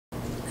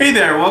Hey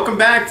there, welcome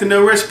back to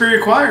No Recipe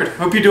Required.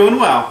 Hope you're doing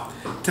well.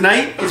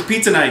 Tonight is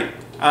pizza night.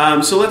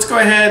 So let's go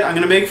ahead. I'm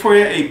going to make for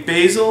you a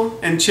basil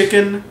and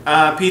chicken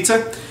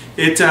pizza.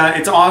 It's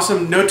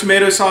awesome. No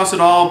tomato sauce at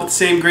all, but the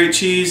same great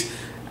cheese.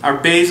 Our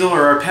basil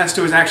or our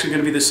pesto is actually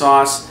going to be the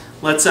sauce.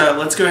 Let's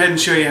go ahead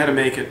and show you how to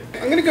make it.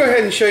 I'm going to go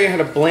ahead and show you how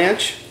to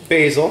blanch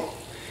basil.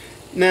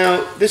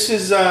 Now this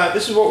is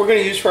what we're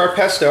going to use for our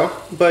pesto,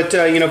 but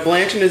you know,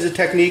 blanching is a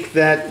technique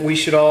that we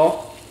should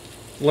all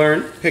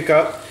learn, pick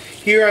up.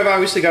 Here I've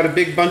obviously got a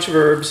big bunch of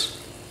herbs,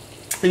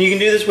 and you can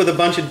do this with a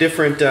bunch of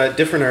different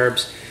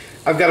herbs.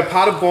 I've got a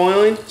pot of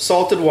boiling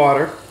salted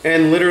water,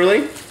 and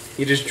literally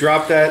you just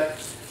drop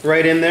that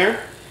right in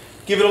there,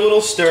 give it a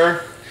little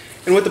stir,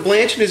 and what the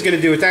blanching is going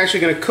to do, it's actually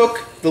going to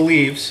cook the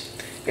leaves.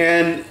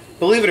 And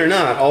believe it or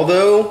not,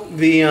 although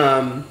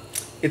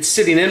it's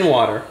sitting in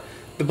water,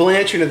 the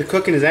blanching or the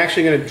cooking is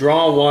actually going to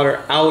draw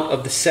water out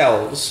of the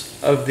cells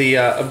of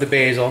the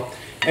basil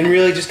and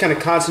really just kind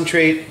of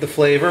concentrate the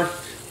flavor,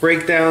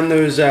 break down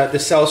those the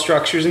cell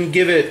structures, and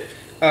give it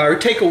or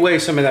take away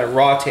some of that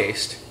raw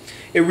taste.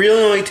 It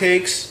really only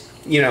takes,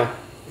 you know,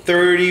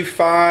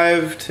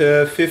 35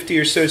 to 50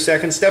 or so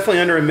seconds,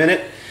 definitely under a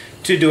minute,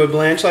 to do a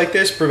blanch like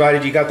this,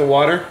 provided you got the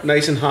water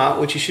nice and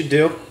hot, which you should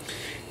do.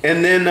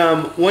 And then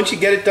once you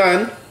get it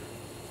done,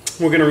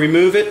 we're going to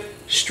remove it,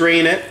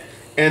 strain it,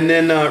 and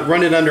then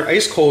run it under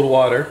ice cold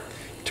water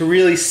to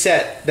really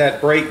set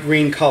that bright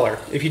green color.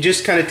 If you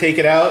just kind of take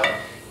it out,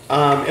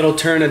 it'll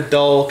turn a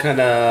dull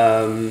kind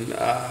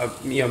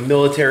of you know,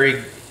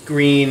 military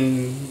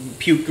green,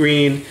 puke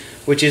green,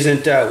 which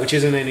isn't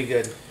any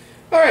good.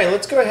 All right,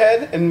 let's go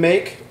ahead and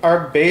make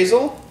our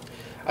basil.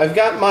 I've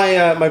got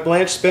my my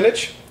blanched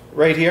spinach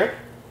right here.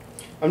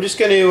 I'm just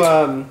going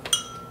to,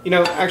 you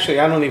know, actually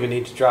I don't even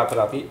need to drop it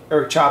up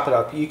or chop it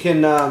up. You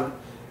can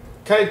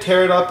kind of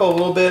tear it up a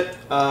little bit.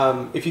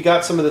 If you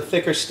got some of the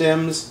thicker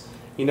stems,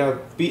 you know,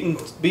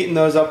 beating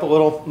those up a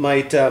little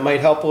might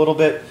help a little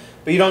bit.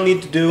 But you don't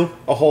need to do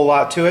a whole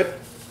lot to it.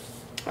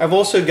 I've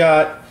also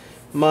got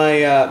my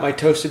my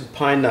toasted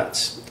pine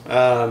nuts.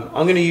 I'm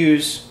going to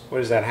use,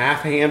 what is that,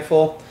 half a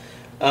handful,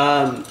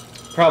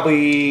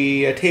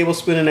 probably a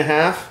tablespoon and a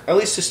half, at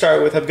least to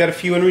start with. I've got a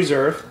few in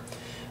reserve.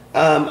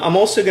 I'm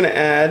also going to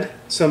add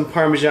some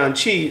Parmesan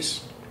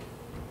cheese.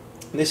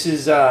 This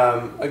is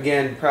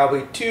again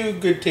probably 2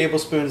 good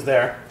tablespoons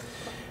there,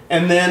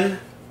 and then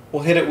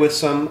we'll hit it with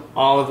some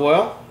olive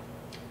oil,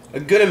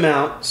 a good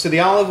amount. So the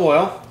olive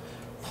oil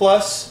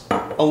plus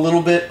a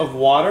little bit of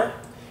water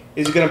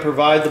is going to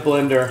provide the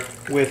blender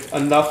with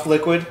enough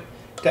liquid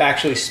to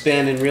actually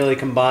spin and really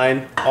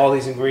combine all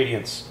these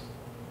ingredients.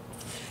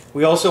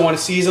 We also want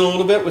to season a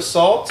little bit with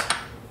salt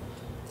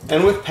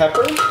and with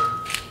pepper.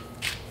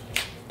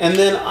 And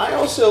then I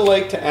also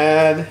like to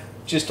add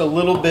just a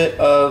little bit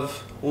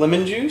of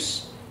lemon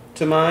juice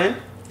to mine.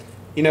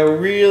 You know,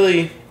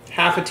 really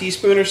half a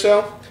teaspoon or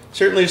so.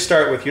 Certainly to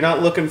start with. You're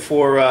not looking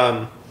for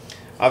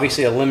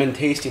obviously a lemon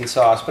tasting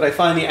sauce, but I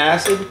find the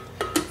acid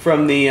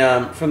from the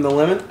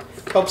lemon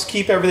helps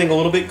keep everything a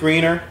little bit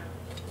greener,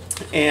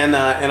 and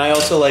I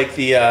also like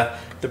the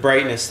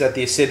brightness that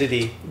the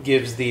acidity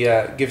gives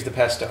the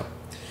pesto.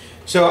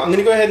 So I'm going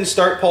to go ahead and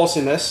start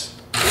pulsing this,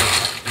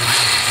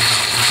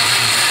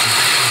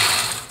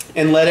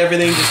 and let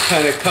everything just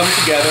kind of come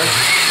together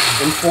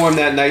and form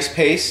that nice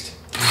paste.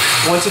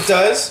 Once it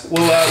does,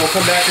 we'll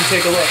come back and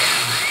take a look.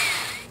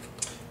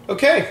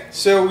 Okay,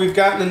 so we've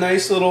gotten a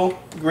nice little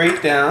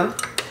grate down.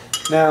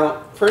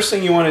 Now, first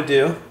thing you want to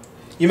do,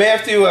 you may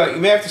have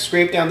to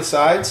scrape down the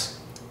sides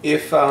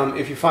if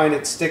you find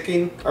it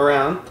sticking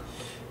around,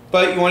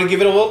 but you want to give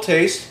it a little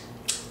taste.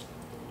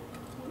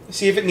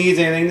 See if it needs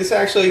anything. This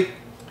actually,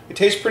 it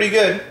tastes pretty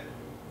good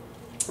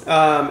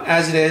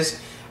as it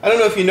is. I don't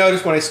know if you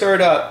noticed when I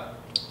stirred up,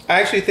 I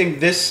actually think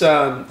this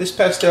this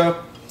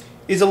pesto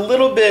is a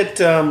little bit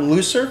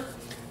looser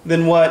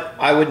than what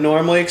I would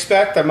normally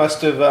expect. I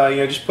must have you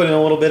know, just put in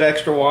a little bit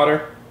extra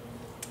water,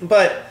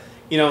 but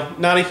you know,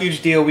 not a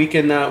huge deal. We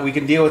can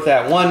deal with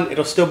that. One,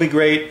 it'll still be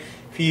great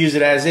if you use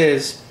it as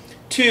is.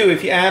 Two,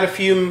 if you add a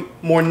few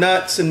more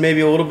nuts and maybe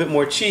a little bit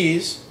more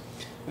cheese,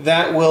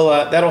 that will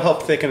that'll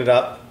help thicken it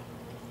up.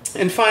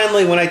 And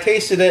finally, when I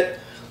tasted it,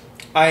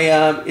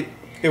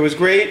 it was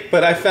great,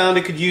 but I found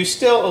it could use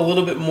still a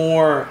little bit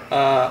more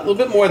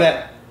of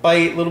that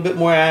bite, a little bit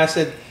more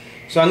acid.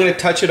 So I'm going to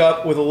touch it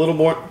up with a little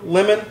more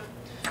lemon,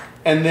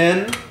 and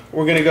then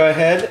we're going to go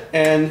ahead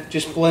and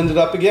just blend it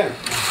up again.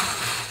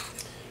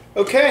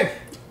 Okay,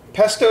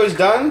 pesto is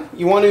done.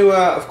 You want to,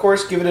 of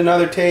course, give it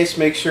another taste.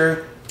 Make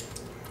sure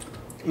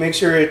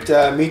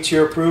it meets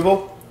your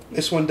approval.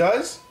 This one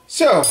does.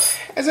 So,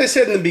 as I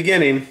said in the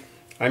beginning,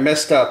 I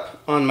messed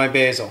up on my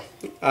basil.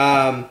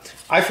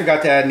 I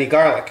forgot to add any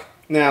garlic.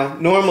 Now,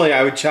 normally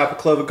I would chop a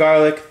clove of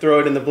garlic,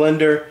 throw it in the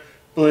blender,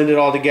 blend it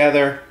all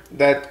together.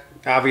 That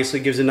obviously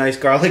gives a nice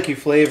garlicky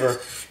flavor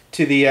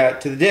to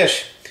the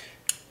dish.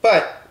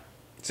 But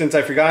since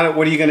I forgot it,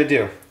 what are you going to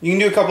do? You can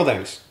do a couple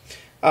things.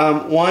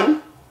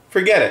 One,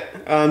 forget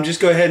it. Just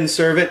go ahead and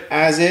serve it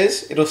as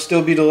is. It'll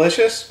still be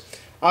delicious.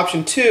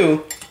 Option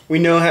two, we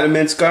know how to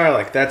mince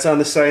garlic. That's on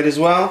the site as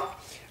well.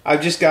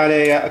 I've just got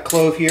a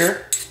clove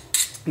here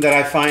that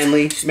I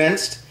finely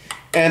minced,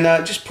 and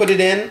just put it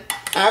in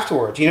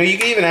afterwards. You know, you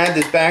can even add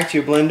this back to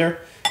your blender,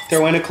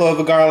 throw in a clove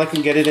of garlic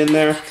and get it in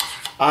there.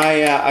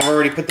 I've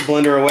already put the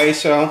blender away,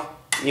 so,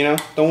 you know,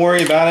 don't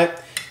worry about it.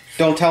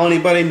 Don't tell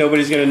anybody.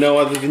 Nobody's going to know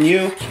other than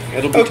you.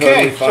 It'll be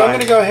totally fine. So I'm going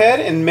to go ahead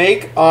and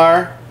make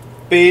our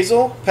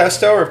basil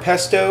pesto, or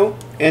pesto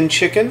and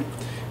chicken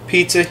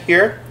pizza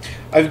here.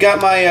 I've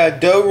got my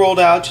dough rolled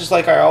out just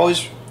like I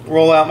always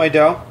roll out my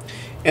dough.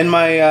 And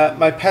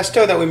my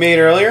pesto that we made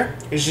earlier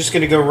is just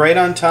going to go right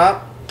on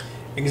top,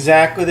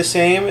 exactly the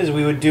same as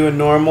we would do a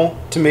normal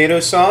tomato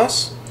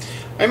sauce.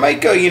 I might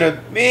go, you know,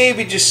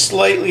 maybe just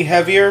slightly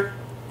heavier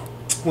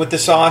with the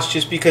sauce,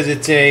 just because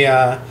it's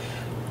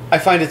I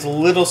find it's a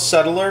little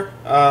subtler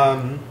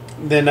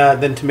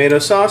than tomato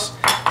sauce,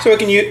 so it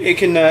can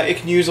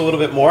use a little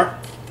bit more.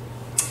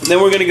 And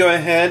then we're going to go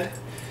ahead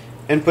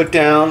and put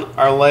down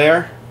our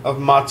layer of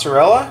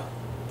mozzarella,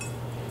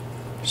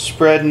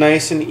 spread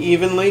nice and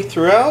evenly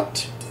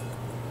throughout.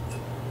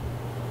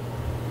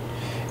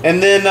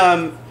 And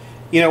then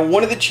you know,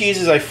 one of the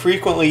cheeses I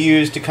frequently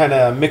use to kind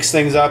of mix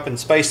things up and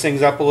spice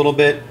things up a little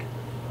bit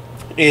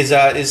is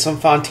some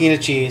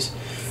Fontina cheese,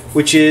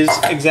 which is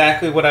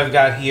exactly what I've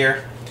got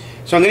here.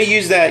 So I'm going to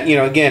use that, you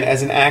know, again,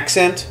 as an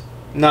accent,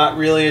 not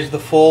really as the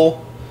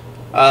full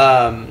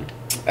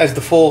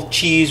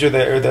cheese or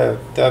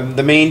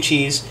the main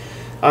cheese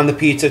on the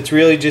pizza. It's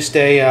really just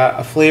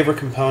a flavor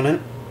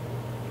component.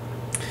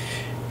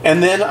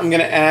 And then I'm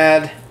going to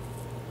add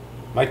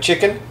my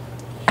chicken,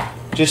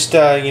 just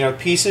you know,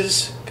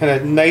 pieces, kind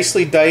of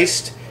nicely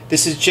diced.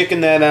 This is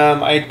chicken that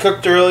I had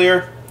cooked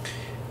earlier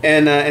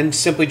and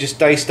simply just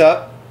diced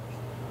up.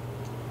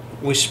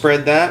 We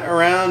spread that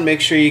around. Make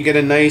sure you get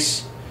a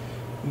nice,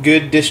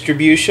 good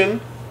distribution.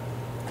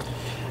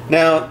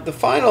 Now, the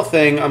final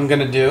thing I'm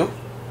going to do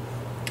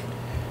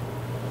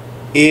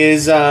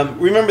is,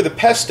 remember the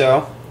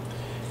pesto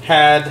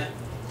had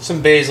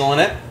some basil in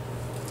it.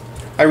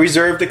 I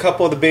reserved a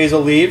couple of the basil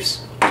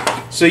leaves.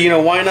 So, you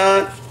know, why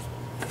not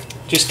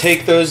just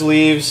take those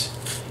leaves,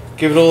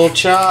 give it a little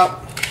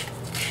chop,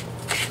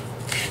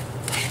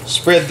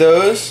 spread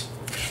those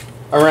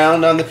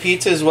around on the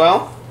pizza as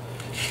well,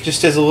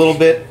 just as a little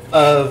bit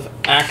of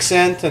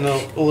accent and a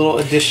little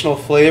additional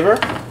flavor.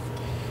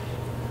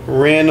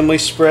 Randomly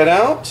spread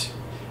out.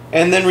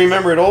 And then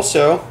remember, it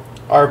also,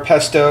 our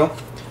pesto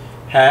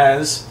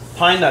has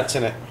pine nuts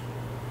in it.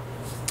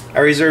 I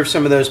reserved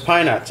some of those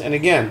pine nuts, and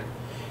again,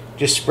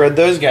 just spread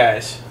those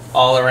guys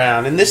all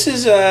around. And this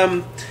is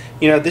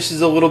you know, this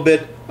is a little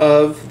bit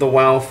of the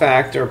wow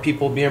factor.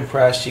 People will be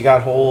impressed. You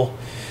got whole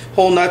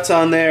nuts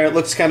on there. It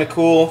looks kind of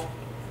cool,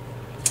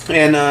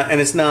 and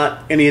it's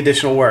not any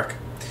additional work.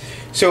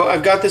 So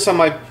I've got this on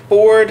my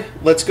board.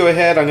 Let's go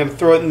ahead. I'm going to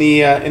throw it in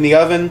the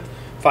oven,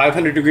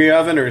 500-degree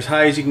oven, or as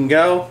high as you can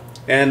go,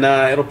 and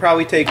it'll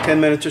probably take 10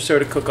 minutes or so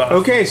to cook off.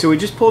 Okay, so we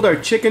just pulled our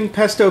chicken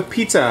pesto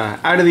pizza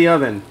out of the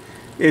oven.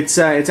 It's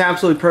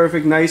absolutely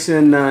perfect, nice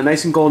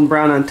and golden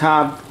brown on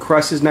top.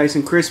 Crust is nice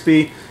and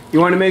crispy. You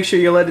want to make sure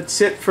you let it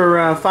sit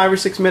for 5 or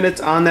 6 minutes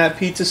on that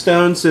pizza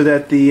stone so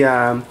that the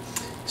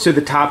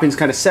toppings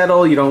kind of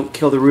settle. You don't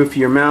kill the roof of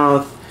your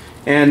mouth,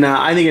 and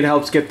I think it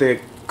helps get the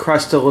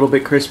crust a little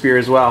bit crispier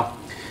as well.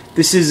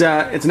 This is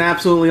it's an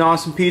absolutely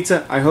awesome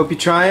pizza. I hope you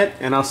try it,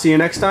 and I'll see you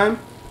next time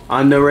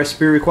on No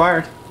Recipe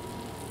Required.